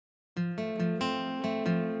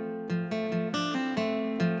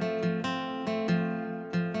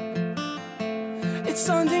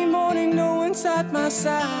Sunday morning, no one's at my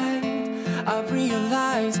side. I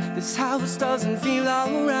realize this house doesn't feel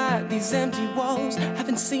alright. These empty walls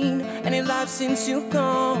haven't seen any life since you're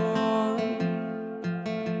gone.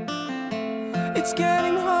 It's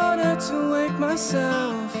getting harder to wake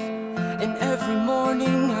myself, and every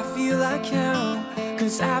morning I feel like hell.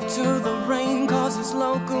 Cause after the rain causes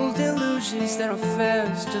local delusions that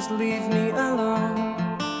affairs just leave me alone.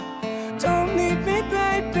 Don't leave me,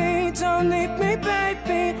 baby, don't leave me,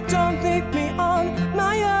 baby, don't leave me on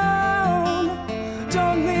my own.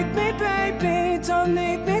 Don't leave me, baby, don't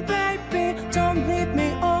leave me, baby, don't leave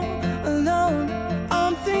me all alone.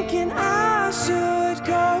 I'm thinking I should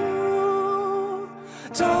go.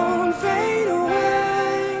 Don't fade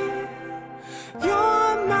away,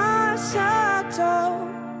 you're my shadow,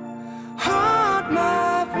 haunt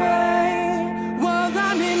my way while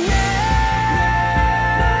I'm in Neverland.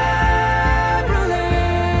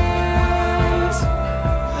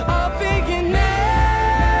 I'll be in Neverland.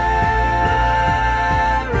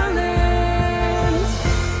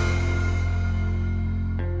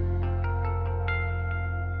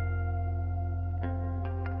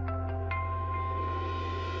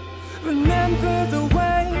 Remember the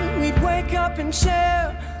way we'd wake up and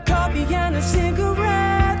share coffee and a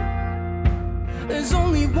cigarette. There's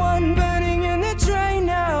only one burning in the tray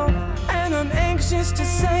now, and I'm anxious to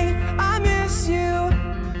say I miss you.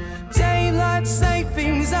 Daylight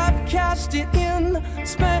savings, I've cashed it in.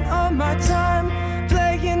 Spent all my time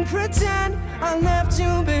playing pretend I left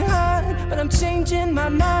you behind, but I'm changing my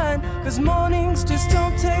mind, cause mornings just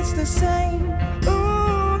don't taste the same.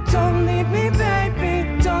 Ooh, don't leave me, baby,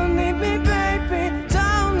 don't leave me, baby,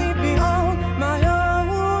 don't leave me on my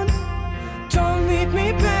own. Don't leave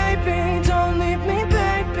me, baby, don't leave me,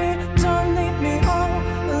 baby, don't leave me all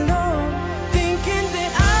alone. Thinking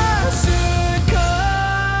that I should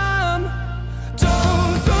come.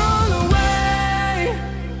 Don't run away,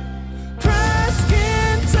 press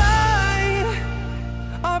skin tight,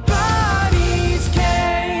 our bodies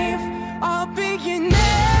cave. I'll be in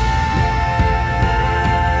Neverland.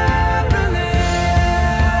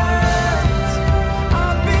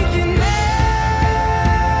 I'll be in Neverland.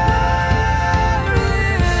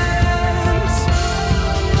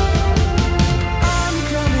 I'm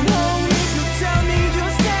coming home, you tell me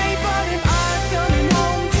you'll stay, but if I'm coming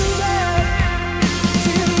home to that,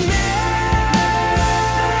 to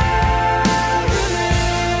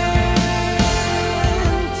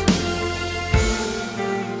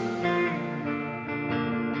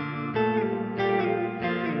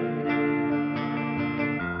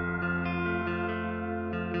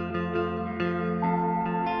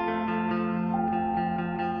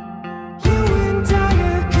you and I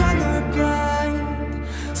are colorblind,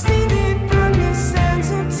 stealing from the sands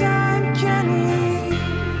of time. Can we?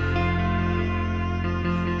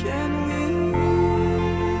 Can we?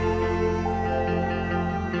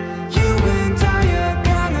 You and I are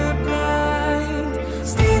colorblind,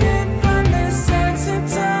 stealing from the sands of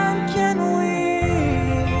time. Can we?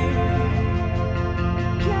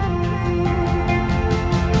 Can we?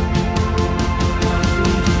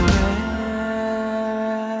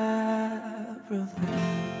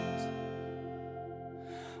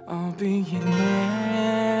 I'll be in Neverland.